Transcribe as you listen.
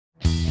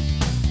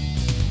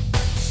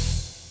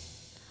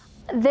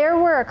There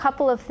were a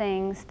couple of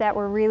things that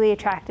were really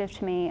attractive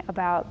to me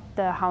about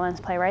the Hollins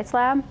Playwrights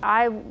Lab.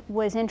 I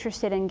was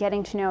interested in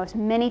getting to know as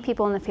many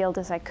people in the field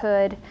as I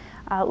could,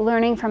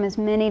 learning from as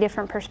many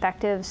different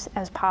perspectives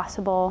as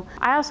possible.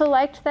 I also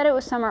liked that it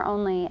was summer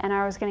only and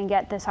I was going to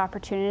get this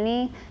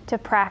opportunity to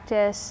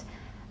practice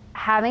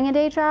having a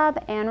day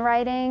job and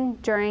writing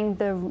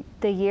during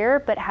the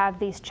year, but have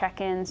these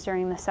check-ins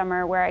during the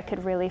summer where I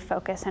could really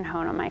focus and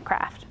hone on my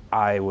craft.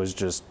 I was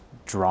just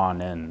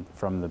drawn in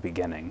from the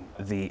beginning.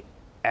 The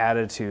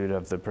attitude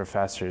of the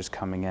professors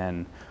coming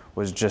in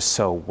was just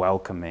so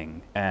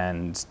welcoming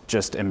and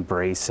just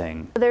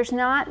embracing. There's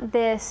not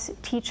this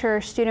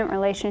teacher-student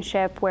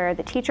relationship where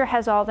the teacher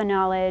has all the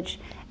knowledge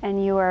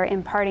and you are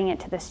imparting it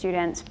to the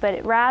students,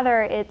 but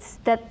rather it's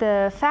that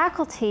the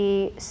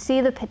faculty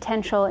see the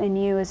potential in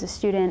you as a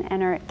student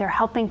and they're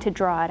helping to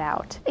draw it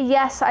out.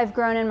 Yes, I've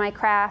grown in my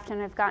craft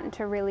and I've gotten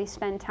to really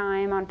spend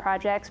time on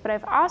projects, but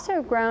I've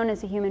also grown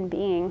as a human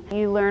being.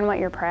 You learn what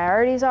your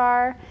priorities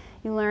are,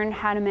 you learn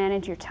how to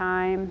manage your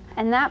time,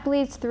 and that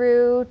bleeds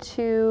through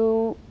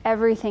to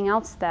everything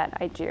else that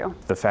I do.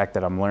 The fact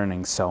that I'm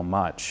learning so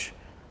much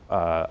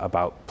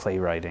about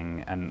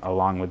playwriting and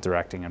along with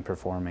directing and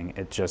performing,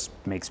 it just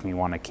makes me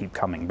want to keep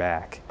coming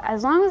back.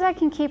 As long as I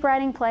can keep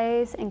writing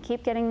plays and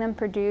keep getting them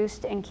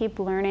produced and keep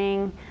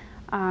learning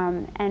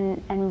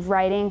and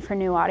writing for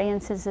new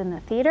audiences in the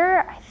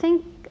theater, I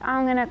think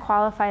I'm going to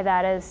qualify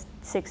that as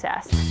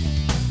success.